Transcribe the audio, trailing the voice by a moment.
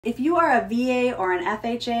If you are a VA or an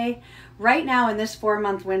FHA, right now in this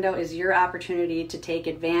 4-month window is your opportunity to take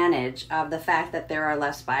advantage of the fact that there are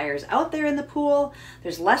less buyers out there in the pool,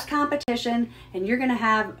 there's less competition, and you're going to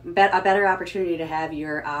have a better opportunity to have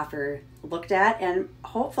your offer looked at and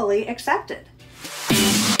hopefully accepted.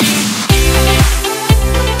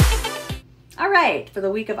 All right, for the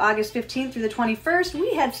week of August 15th through the 21st,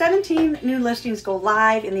 we had 17 new listings go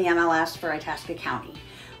live in the MLS for Itasca County.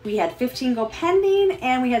 We had 15 go pending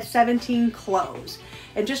and we had 17 close.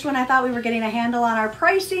 And just when I thought we were getting a handle on our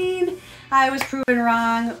pricing, I was proven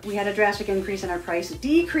wrong. We had a drastic increase in our price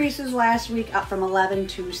decreases last week, up from 11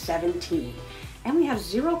 to 17. And we have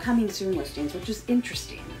 0 coming soon listings, which is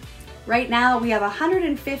interesting. Right now, we have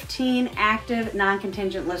 115 active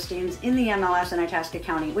non-contingent listings in the MLS in Itasca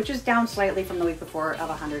County, which is down slightly from the week before of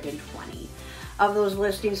 120. Of those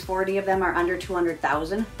listings, 40 of them are under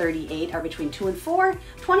 200,000, 38 are between 2 and 4,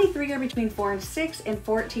 23 are between 4 and 6, and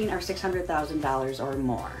 14 are $600,000 or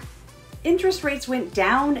more. Interest rates went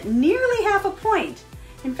down nearly half a point.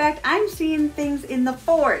 In fact, I'm seeing things in the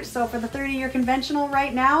 4s. So for the 30-year conventional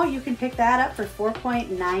right now, you can pick that up for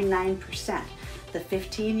 4.99%. The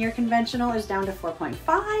 15-year conventional is down to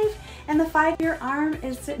 4.5, and the 5-year ARM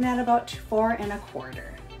is sitting at about 4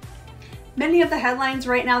 1/4. Many of the headlines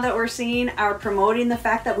right now that we're seeing are promoting the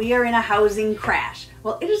fact that we are in a housing crash.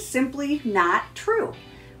 Well, it is simply not true.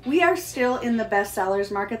 We are still in the best sellers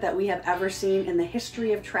market that we have ever seen in the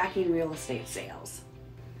history of tracking real estate sales.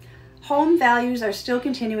 Home values are still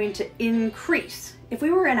continuing to increase. If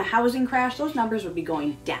we were in a housing crash, those numbers would be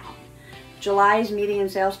going down. July's median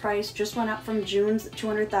sales price just went up from June's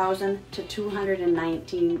 $200,000 to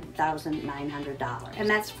 $219,900. And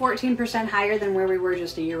that's 14% higher than where we were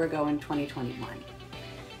just a year ago in 2021.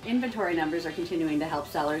 Inventory numbers are continuing to help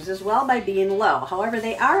sellers as well by being low. However,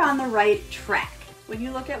 they are on the right track. When you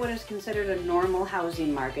look at what is considered a normal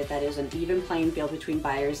housing market, that is an even playing field between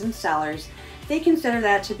buyers and sellers, they consider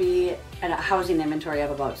that to be a housing inventory of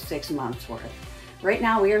about 6 months worth. Right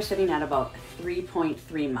now we are sitting at about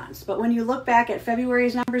 3.3 months. But when you look back at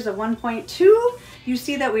February's numbers of 1.2, you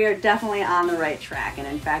see that we are definitely on the right track. And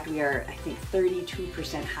in fact, we are, I think,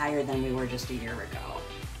 32% higher than we were just a year ago.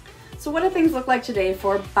 So what do things look like today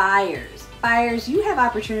for buyers? Buyers, you have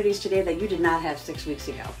opportunities today that you did not have 6 weeks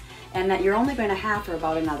ago, and that you're only going to have for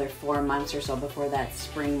about another 4 months or so before that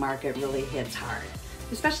spring market really hits hard.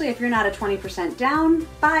 Especially if you're not a 20% down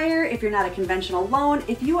buyer, if you're not a conventional loan,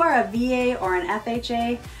 if you are a VA or an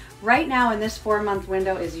FHA, right now in this 4-month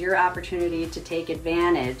window is your opportunity to take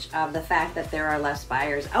advantage of the fact that there are less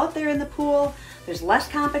buyers out there in the pool, there's less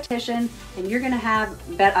competition, and you're going to have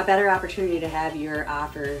a better opportunity to have your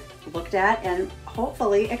offer looked at and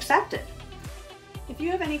hopefully accepted. If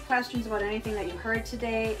you have any questions about anything that you heard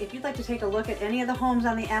today, if you'd like to take a look at any of the homes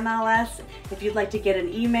on the MLS, if you'd like to get an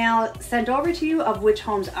email sent over to you of which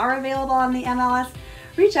homes are available on the MLS,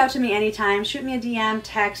 reach out to me anytime. Shoot me a DM,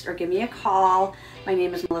 text, or give me a call. My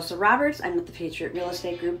name is Melissa Roberts. I'm with the Patriot Real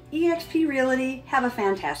Estate Group, eXp Realty. Have a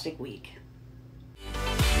fantastic week.